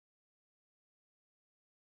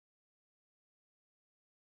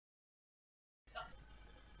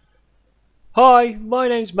Hi, my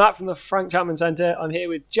name's Matt from the Frank Chapman Centre. I'm here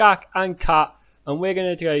with Jack and Kat, and we're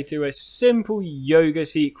going to go through a simple yoga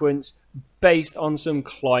sequence based on some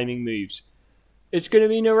climbing moves. It's going to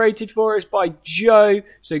be narrated for us by Joe,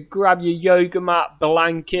 so grab your yoga mat,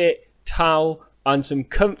 blanket, towel, and some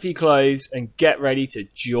comfy clothes and get ready to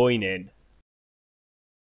join in.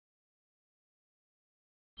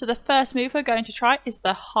 So the first move we're going to try is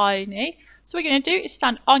the high knee. So what you're going to do is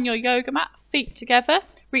stand on your yoga mat, feet together,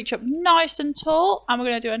 reach up nice and tall, and we're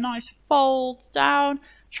going to do a nice fold down.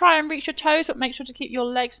 Try and reach your toes, but make sure to keep your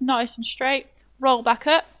legs nice and straight. Roll back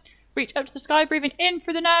up, reach up to the sky, breathing in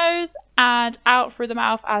through the nose and out through the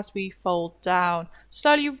mouth as we fold down.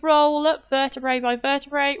 Slowly roll up vertebrae by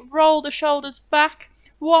vertebrae, roll the shoulders back.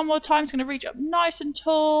 One more time, it's going to reach up nice and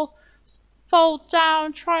tall, fold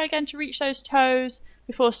down, try again to reach those toes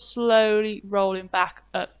before slowly rolling back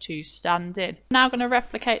up to standing. Now going to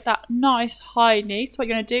replicate that nice high knee. So what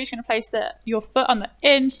you're going to do is you're going to place your foot on the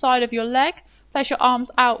inside of your leg, place your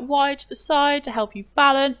arms out wide to the side to help you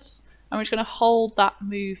balance, and we're just going to hold that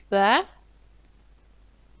move there.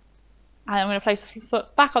 And I'm going to place the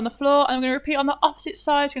foot back on the floor, and I'm going to repeat on the opposite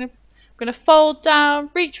side. So I'm going to fold down,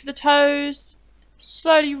 reach for the toes,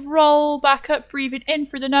 slowly roll back up, breathing in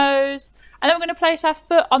through the nose. And then we're going to place our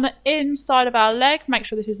foot on the inside of our leg. Make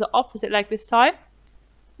sure this is the opposite leg this time.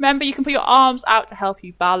 Remember, you can put your arms out to help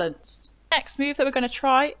you balance. Next move that we're going to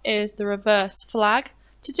try is the reverse flag.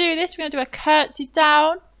 To do this, we're going to do a curtsy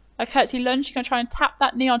down, a curtsy lunge. You're going to try and tap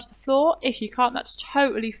that knee onto the floor. If you can't, that's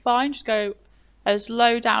totally fine. Just go as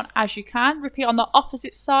low down as you can. Repeat on the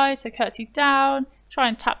opposite side, so curtsy down. Try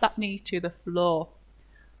and tap that knee to the floor.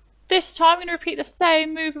 This time, we're going to repeat the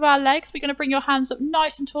same move with our legs. We're going to bring your hands up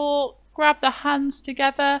nice and tall. Grab the hands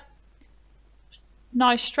together,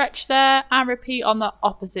 nice stretch there, and repeat on the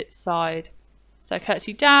opposite side. So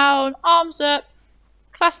curtsy down, arms up,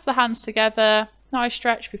 clasp the hands together, nice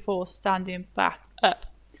stretch before standing back up.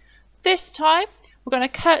 This time we're going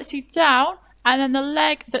to curtsy down, and then the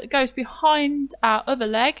leg that goes behind our other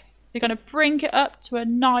leg, you're going to bring it up to a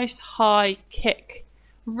nice high kick,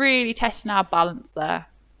 really testing our balance there.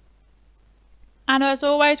 And as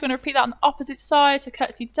always, we're going to repeat that on the opposite side, so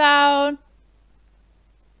curtsy down,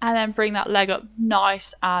 and then bring that leg up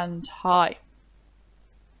nice and high.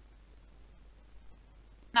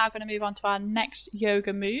 Now we're going to move on to our next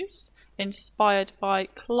yoga moves, inspired by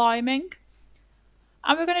climbing.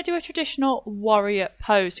 And we're going to do a traditional warrior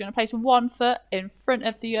pose. So you're going to place one foot in front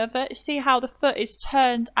of the other. See how the foot is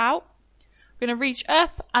turned out. We're going to reach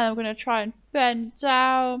up, and then we're going to try and bend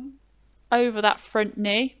down over that front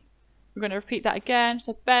knee. We're going to repeat that again.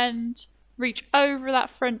 So bend, reach over that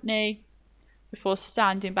front knee before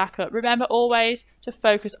standing back up. Remember always to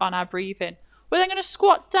focus on our breathing. We're then going to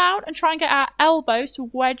squat down and try and get our elbows to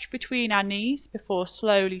wedge between our knees before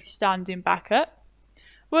slowly standing back up.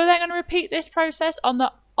 We're then going to repeat this process on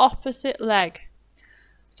the opposite leg.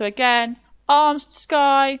 So again, arms to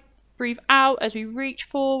sky, breathe out as we reach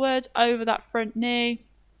forward over that front knee,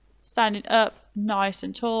 standing up nice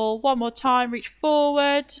and tall. One more time, reach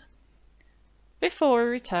forward before we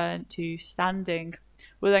return to standing.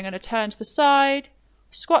 We're then going to turn to the side,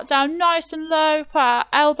 squat down nice and low, put our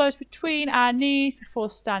elbows between our knees before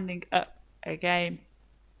standing up again.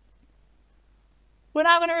 We're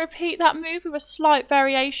now going to repeat that move with a slight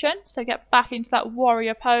variation. So get back into that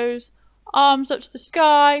warrior pose, arms up to the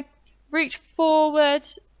sky, reach forward,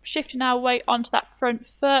 shifting our weight onto that front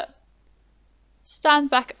foot, stand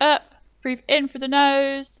back up, breathe in through the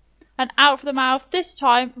nose, and out through the mouth, this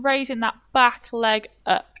time raising that back leg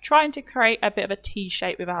up, trying to create a bit of a T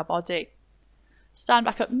shape with our body. Stand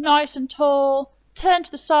back up nice and tall, turn to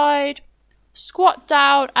the side, squat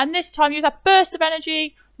down, and this time use that burst of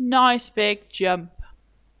energy, nice big jump.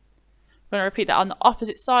 We're going to repeat that on the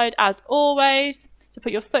opposite side as always. So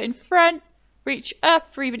put your foot in front, reach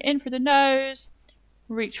up, breathing in through the nose,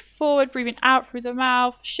 reach forward, breathing out through the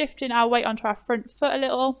mouth, shifting our weight onto our front foot a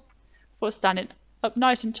little before standing up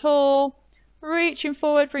nice and tall, reaching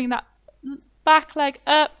forward, bring that back leg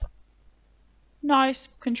up, nice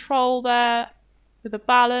control there with the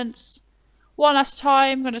balance. One last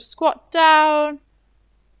time, I'm going to squat down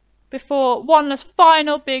before one last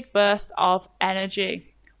final big burst of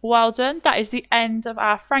energy. Well done, that is the end of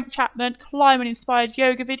our Frank Chapman climbing inspired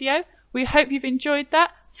yoga video. We hope you've enjoyed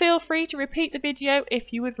that. Feel free to repeat the video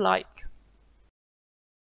if you would like.